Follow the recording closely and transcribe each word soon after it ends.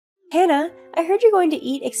Hannah, I heard you're going to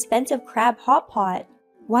eat expensive crab hot pot.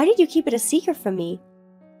 Why did you keep it a secret from me?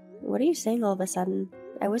 What are you saying all of a sudden?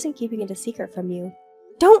 I wasn't keeping it a secret from you.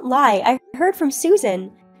 Don't lie, I heard from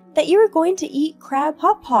Susan that you were going to eat crab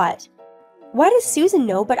hot pot. Why does Susan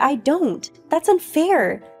know but I don't? That's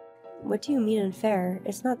unfair. What do you mean unfair?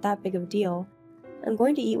 It's not that big of a deal. I'm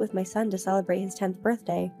going to eat with my son to celebrate his 10th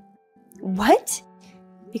birthday. What?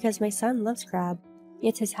 Because my son loves crab.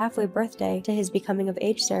 It's his halfway birthday to his becoming of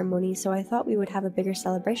age ceremony, so I thought we would have a bigger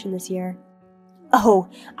celebration this year. Oh,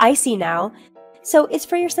 I see now. So it's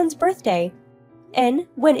for your son's birthday. And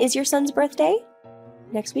when is your son's birthday?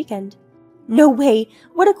 Next weekend. No way!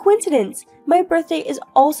 What a coincidence! My birthday is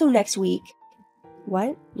also next week.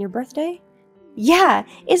 What? Your birthday? Yeah,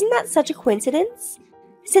 isn't that such a coincidence?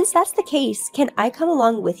 Since that's the case, can I come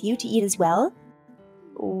along with you to eat as well?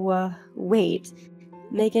 Wait.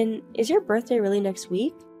 Megan, is your birthday really next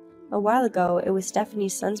week? A while ago, it was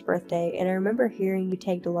Stephanie's son's birthday, and I remember hearing you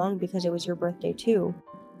tagged along because it was your birthday too.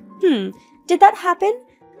 Did that happen?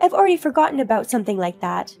 I've already forgotten about something like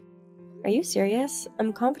that. Are you serious?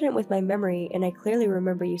 I'm confident with my memory, and I clearly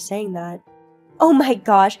remember you saying that. Oh my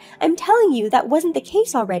gosh, I'm telling you that wasn't the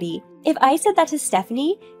case already. If I said that to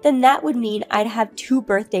Stephanie, then that would mean I'd have 2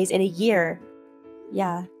 birthdays in a year.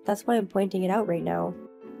 Yeah, that's why I'm pointing it out right now.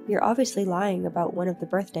 You're obviously lying about one of the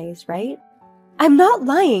birthdays, right? I'm not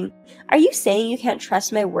lying! Are you saying you can't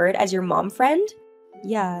trust my word as your mom friend?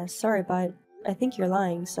 Yeah, sorry, but I think you're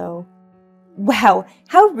lying, so... Wow,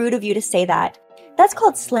 how rude of you to say that. That's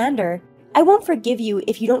called slander. I won't forgive you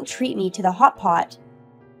if you don't treat me to the hot pot.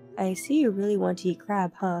 I see you really want to eat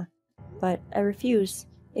crab, huh? But I refuse.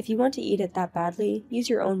 If you want to eat it that badly, use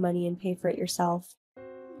your own money and pay for it yourself.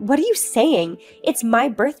 What are you saying? It's my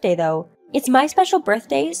birthday, though. It's my special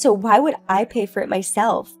birthday, so why would I pay for it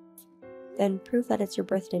myself? Then prove that it's your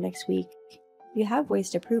birthday next week. You have ways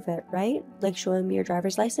to prove it, right? Like showing me your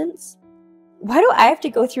driver's license? Why do I have to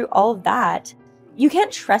go through all of that? You can't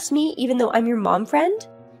trust me even though I'm your mom friend?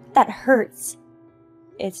 That hurts.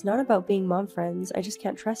 It's not about being mom friends, I just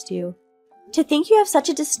can't trust you. To think you have such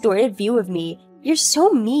a distorted view of me, you're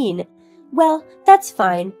so mean. Well, that's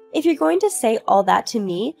fine. If you're going to say all that to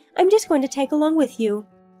me, I'm just going to tag along with you.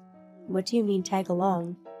 What do you mean tag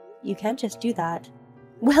along? You can't just do that.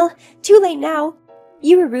 Well, too late now.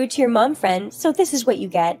 You were rude to your mom friend, so this is what you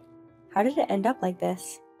get. How did it end up like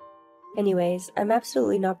this? Anyways, I'm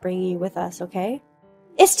absolutely not bringing you with us, okay?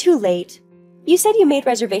 It's too late. You said you made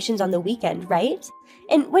reservations on the weekend, right?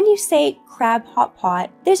 And when you say crab hot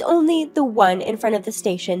pot, there's only the one in front of the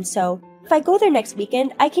station, so if I go there next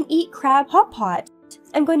weekend, I can eat crab hot pot.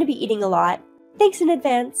 I'm going to be eating a lot. Thanks in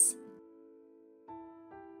advance.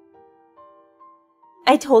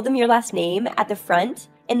 I told them your last name at the front,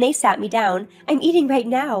 and they sat me down. I'm eating right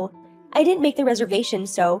now. I didn't make the reservation,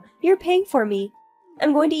 so you're paying for me.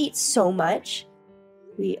 I'm going to eat so much.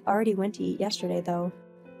 We already went to eat yesterday, though.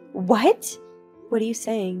 What? What are you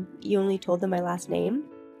saying? You only told them my last name?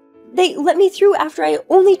 They let me through after I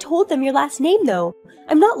only told them your last name, though.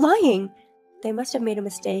 I'm not lying. They must have made a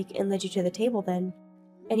mistake and led you to the table then.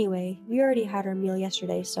 Anyway, we already had our meal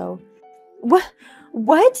yesterday, so...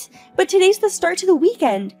 What? But today's the start to the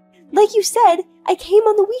weekend. Like you said, I came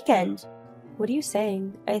on the weekend. What are you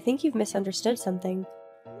saying? I think you've misunderstood something.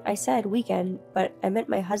 I said weekend, but I meant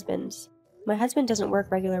my husband's. My husband doesn't work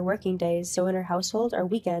regular working days, so in our household, our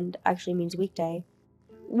weekend actually means weekday.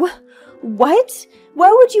 What?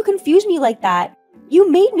 Why would you confuse me like that? You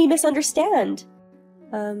made me misunderstand.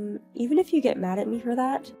 Even if you get mad at me for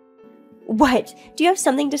that? What? Do you have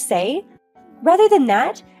something to say? Rather than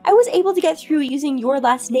that, I was able to get through using your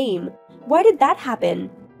last name. Why did that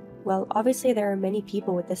happen? Well, obviously there are many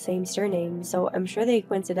people with the same surname, so I'm sure they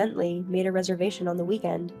coincidentally made a reservation on the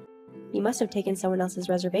weekend. You must have taken someone else's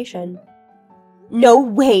reservation. No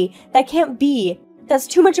way! That can't be! That's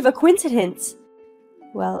too much of a coincidence!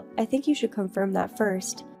 Well, I think you should confirm that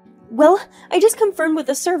first. Well, I just confirmed with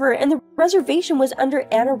the server and the reservation was under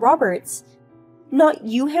Anna Roberts. Not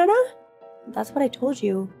you, Hannah? That's what I told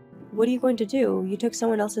you. What are you going to do? You took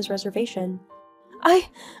someone else's reservation. I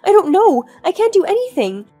don't know. I can't do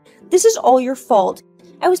anything. This is all your fault.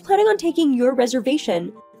 I was planning on taking your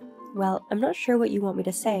reservation. Well, I'm not sure what you want me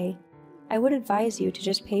to say. I would advise you to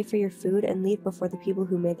just pay for your food and leave before the people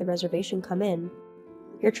who made the reservation come in.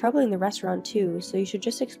 You're troubling the restaurant too, so you should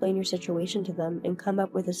just explain your situation to them and come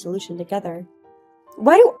up with a solution together.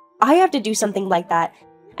 Why do I have to do something like that?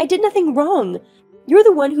 I did nothing wrong. You're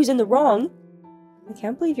the one who's in the wrong. I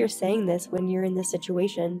can't believe you're saying this when you're in this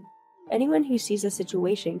situation. Anyone who sees the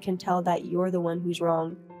situation can tell that you're the one who's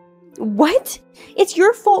wrong. What? It's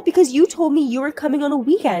your fault because you told me you were coming on a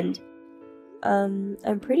weekend.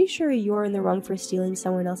 I'm pretty sure you're in the wrong for stealing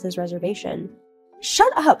someone else's reservation.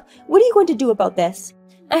 Shut up! What are you going to do about this?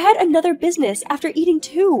 I had another business after eating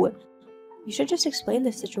too! You should just explain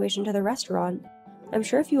this situation to the restaurant. I'm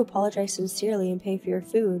sure if you apologize sincerely and pay for your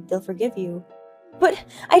food, they'll forgive you. But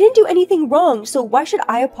I didn't do anything wrong, so why should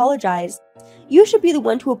I apologize? You should be the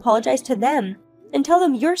one to apologize to them and tell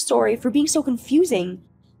them you're sorry for being so confusing.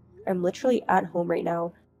 I'm literally at home right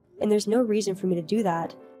now, and there's no reason for me to do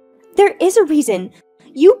that. There is a reason!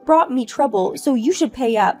 You brought me trouble, so you should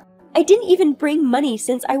pay up. I didn't even bring money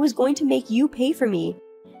since I was going to make you pay for me.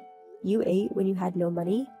 You ate when you had no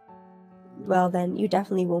money? Well then, you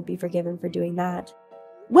definitely won't be forgiven for doing that.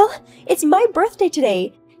 Well, it's my birthday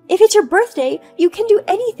today! If it's your birthday, you can do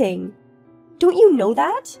anything! Don't you know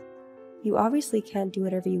that? You obviously can't do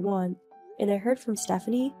whatever you want, and I heard from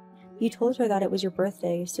Stephanie, you told her that it was your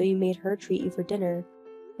birthday, so you made her treat you for dinner.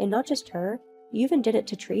 And not just her, you even did it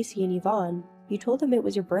to Tracy and Yvonne. You told them it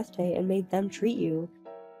was your birthday and made them treat you.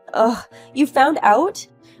 Ugh, you found out?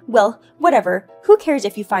 Well, whatever. Who cares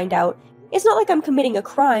if you find out? It's not like I'm committing a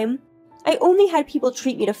crime. I only had people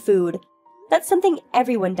treat me to food. That's something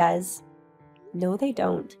everyone does. No, they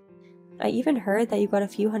don't. I even heard that you got a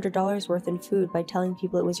few $100s worth in food by telling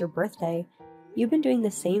people it was your birthday. You've been doing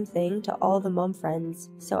the same thing to all the mom friends,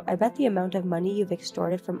 so I bet the amount of money you've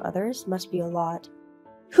extorted from others must be a lot.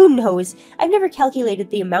 Who knows? I've never calculated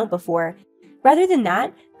the amount before. Rather than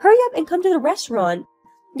that, hurry up and come to the restaurant.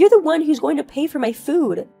 You're the one who's going to pay for my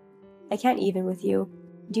food. I can't even with you.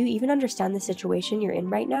 Do you even understand the situation you're in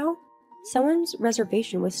right now? Someone's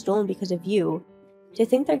reservation was stolen because of you. To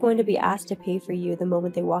think they're going to be asked to pay for you the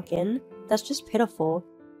moment they walk in, that's just pitiful.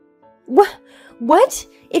 What?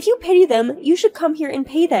 If you pity them, you should come here and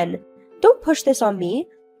pay then. Don't push this on me.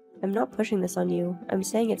 I'm not pushing this on you. I'm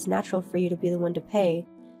saying it's natural for you to be the one to pay.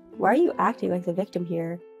 Why are you acting like the victim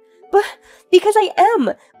here? But because I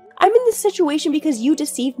am! I'm in this situation because you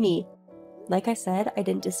deceived me. Like I said, I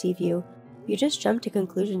didn't deceive you. You just jumped to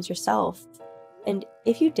conclusions yourself. And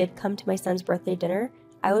if you did come to my son's birthday dinner,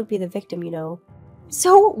 I would be the victim, you know.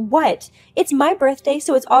 So what? It's my birthday,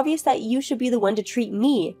 so it's obvious that you should be the one to treat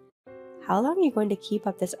me. How long are you going to keep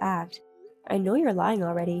up this act? I know you're lying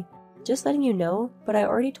already. Just letting you know, but I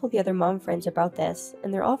already told the other mom friends about this,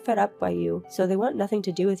 and they're all fed up by you, so they want nothing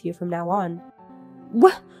to do with you from now on.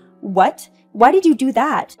 What? Why did you do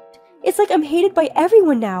that? It's like I'm hated by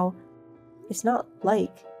everyone now. It's not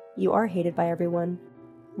like. You are hated by everyone.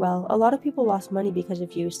 Well, a lot of people lost money because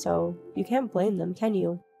of you, so you can't blame them, can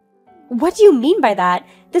you? What do you mean by that?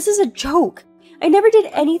 This is a joke. I never did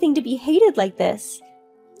anything to be hated like this.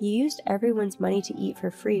 You used everyone's money to eat for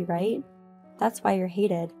free, right? That's why you're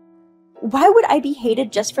hated. Why would I be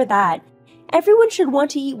hated just for that? Everyone should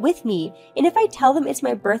want to eat with me, and if I tell them it's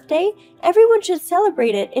my birthday, everyone should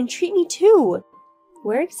celebrate it and treat me too.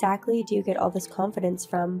 Where exactly do you get all this confidence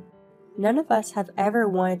from? None of us have ever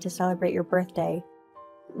wanted to celebrate your birthday.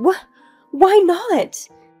 Why not?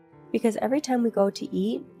 Because every time we go to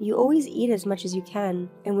eat, you always eat as much as you can,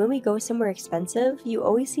 and when we go somewhere expensive, you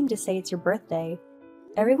always seem to say it's your birthday.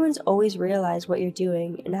 Everyone's always realized what you're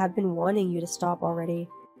doing and have been wanting you to stop already.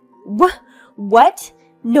 What?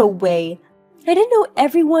 No way. I didn't know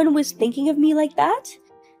everyone was thinking of me like that.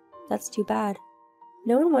 That's too bad.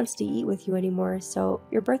 No one wants to eat with you anymore, so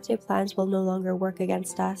your birthday plans will no longer work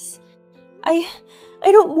against us. I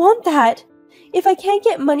don't want that. If I can't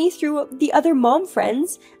get money through the other mom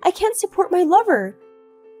friends, I can't support my lover.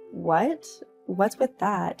 What? What's with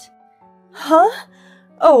that? Huh?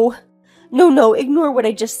 Oh, no, ignore what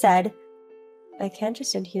I just said. I can't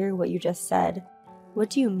just hear what you just said. What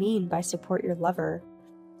do you mean by support your lover?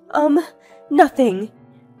 Nothing.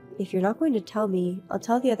 If you're not going to tell me, I'll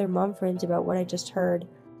tell the other mom friends about what I just heard.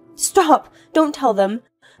 Stop! Don't tell them.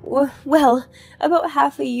 Well, about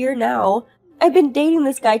half a year now. I've been dating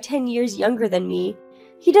this guy 10 years younger than me.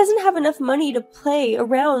 He doesn't have enough money to play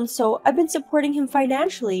around, so I've been supporting him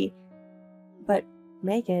financially. But,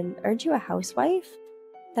 Megan, aren't you a housewife?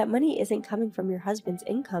 That money isn't coming from your husband's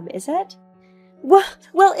income, is it? Well,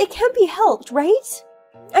 it can't be helped, right?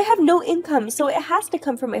 I have no income, so it has to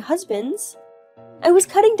come from my husband's. I was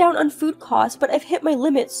cutting down on food costs, but I've hit my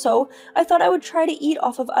limits, so I thought I would try to eat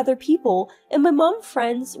off of other people, and my mom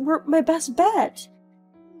friends were my best bet.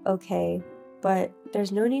 Okay, but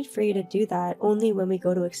there's no need for you to do that only when we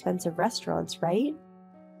go to expensive restaurants, right?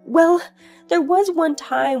 Well, there was one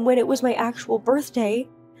time when it was my actual birthday,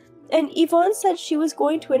 and Yvonne said she was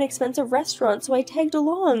going to an expensive restaurant, so I tagged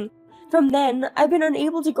along. From then, I've been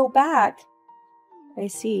unable to go back. I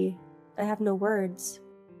see. I have no words.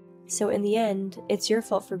 So in the end, it's your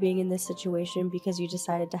fault for being in this situation because you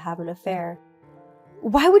decided to have an affair.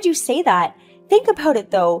 Why would you say that? Think about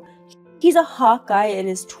it though. He's a hot guy in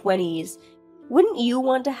his 20s. Wouldn't you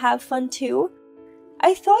want to have fun too?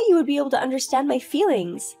 I thought you would be able to understand my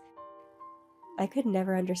feelings. I could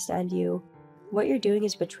never understand you. What you're doing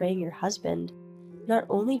is betraying your husband. Not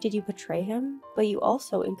only did you betray him, but you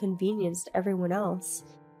also inconvenienced everyone else.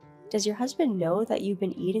 Does your husband know that you've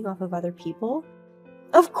been eating off of other people?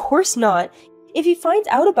 Of course not. If he finds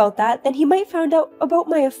out about that, then he might find out about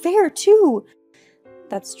my affair too.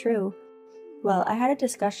 That's true. Well, I had a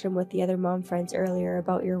discussion with the other mom friends earlier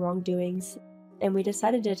about your wrongdoings, and we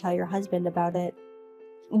decided to tell your husband about it.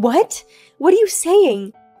 What? What are you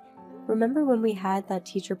saying? Remember when we had that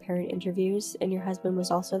teacher-parent interviews and your husband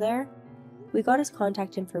was also there? We got his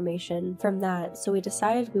contact information from that, so we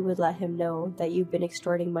decided we would let him know that you've been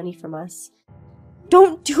extorting money from us.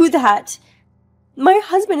 Don't do that! My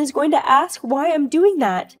husband is going to ask why I'm doing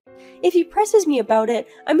that. If he presses me about it,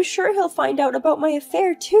 I'm sure he'll find out about my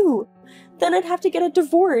affair too. Then I'd have to get a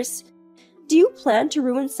divorce. Do you plan to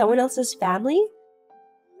ruin someone else's family?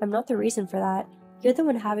 I'm not the reason for that. You're the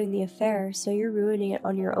one having the affair, so you're ruining it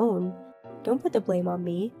on your own. Don't put the blame on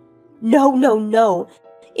me. No, no, no.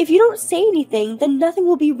 If you don't say anything, then nothing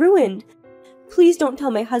will be ruined. Please don't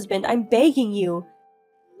tell my husband. I'm begging you.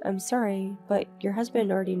 I'm sorry, but your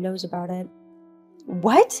husband already knows about it.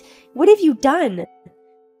 What? What have you done?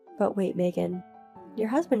 But wait, Megan. Your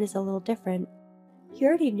husband is a little different. He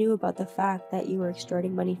already knew about the fact that you were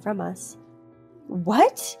extorting money from us.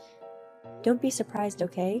 What? Don't be surprised,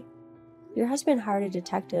 okay? Your husband hired a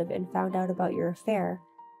detective and found out about your affair.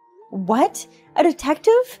 What? A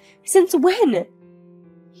detective? Since when?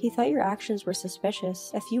 He thought your actions were suspicious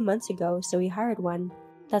a few months ago, so he hired one.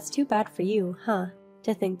 That's too bad for you, huh?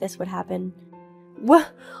 To think this would happen.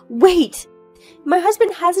 Wait! My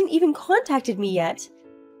husband hasn't even contacted me yet.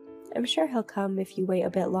 I'm sure he'll come if you wait a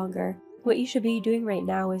bit longer. What you should be doing right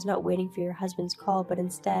now is not waiting for your husband's call, but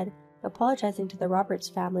instead apologizing to the Roberts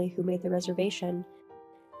family who made the reservation.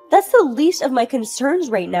 That's the least of my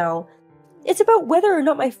concerns right now. It's about whether or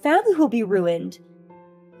not my family will be ruined.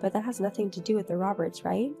 But that has nothing to do with the Roberts,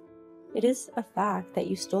 right? It is a fact that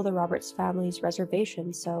you stole the Roberts family's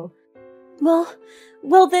reservation, so...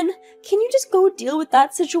 Well then, can you just go deal with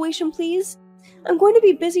that situation, please? I'm going to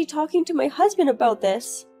be busy talking to my husband about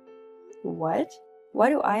this. What? Why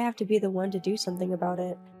do I have to be the one to do something about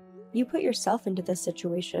it? You put yourself into this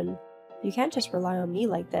situation. You can't just rely on me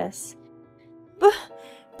like this.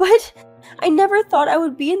 But I never thought I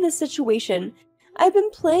would be in this situation. I've been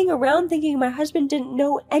playing around thinking my husband didn't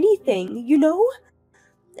know anything, you know?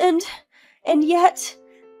 And yet...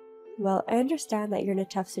 Well, I understand that you're in a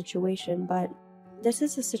tough situation, but this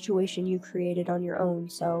is a situation you created on your own,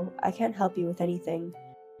 so I can't help you with anything.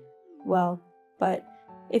 Well, but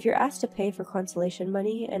if you're asked to pay for consolation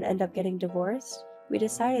money and end up getting divorced, we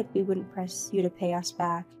decided we wouldn't press you to pay us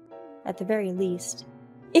back, at the very least.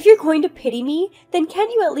 If you're going to pity me, then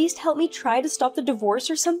can't you at least help me try to stop the divorce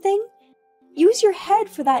or something? Use your head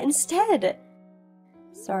for that instead.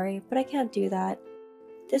 Sorry, but I can't do that.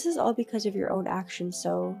 This is all because of your own actions,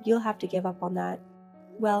 so you'll have to give up on that.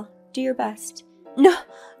 Well, do your best.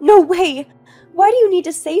 No way! Why do you need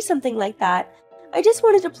to say something like that? I just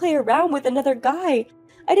wanted to play around with another guy.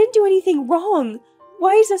 I didn't do anything wrong.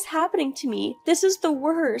 Why is this happening to me? This is the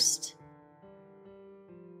worst.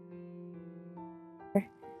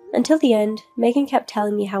 Until the end, Megan kept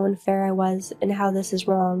telling me how unfair I was and how this is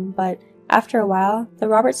wrong, but after a while, the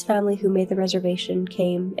Roberts family who made the reservation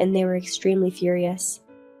came and they were extremely furious.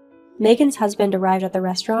 Megan's husband arrived at the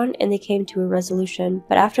restaurant and they came to a resolution,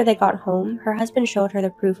 but after they got home, her husband showed her the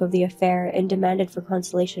proof of the affair and demanded for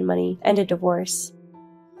consolation money and a divorce.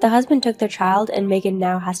 The husband took their child and Megan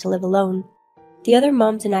now has to live alone. The other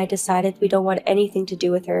moms and I decided we don't want anything to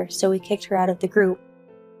do with her, so we kicked her out of the group.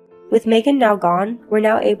 With Megan now gone, we're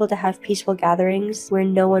now able to have peaceful gatherings where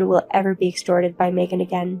no one will ever be extorted by Megan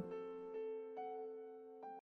again.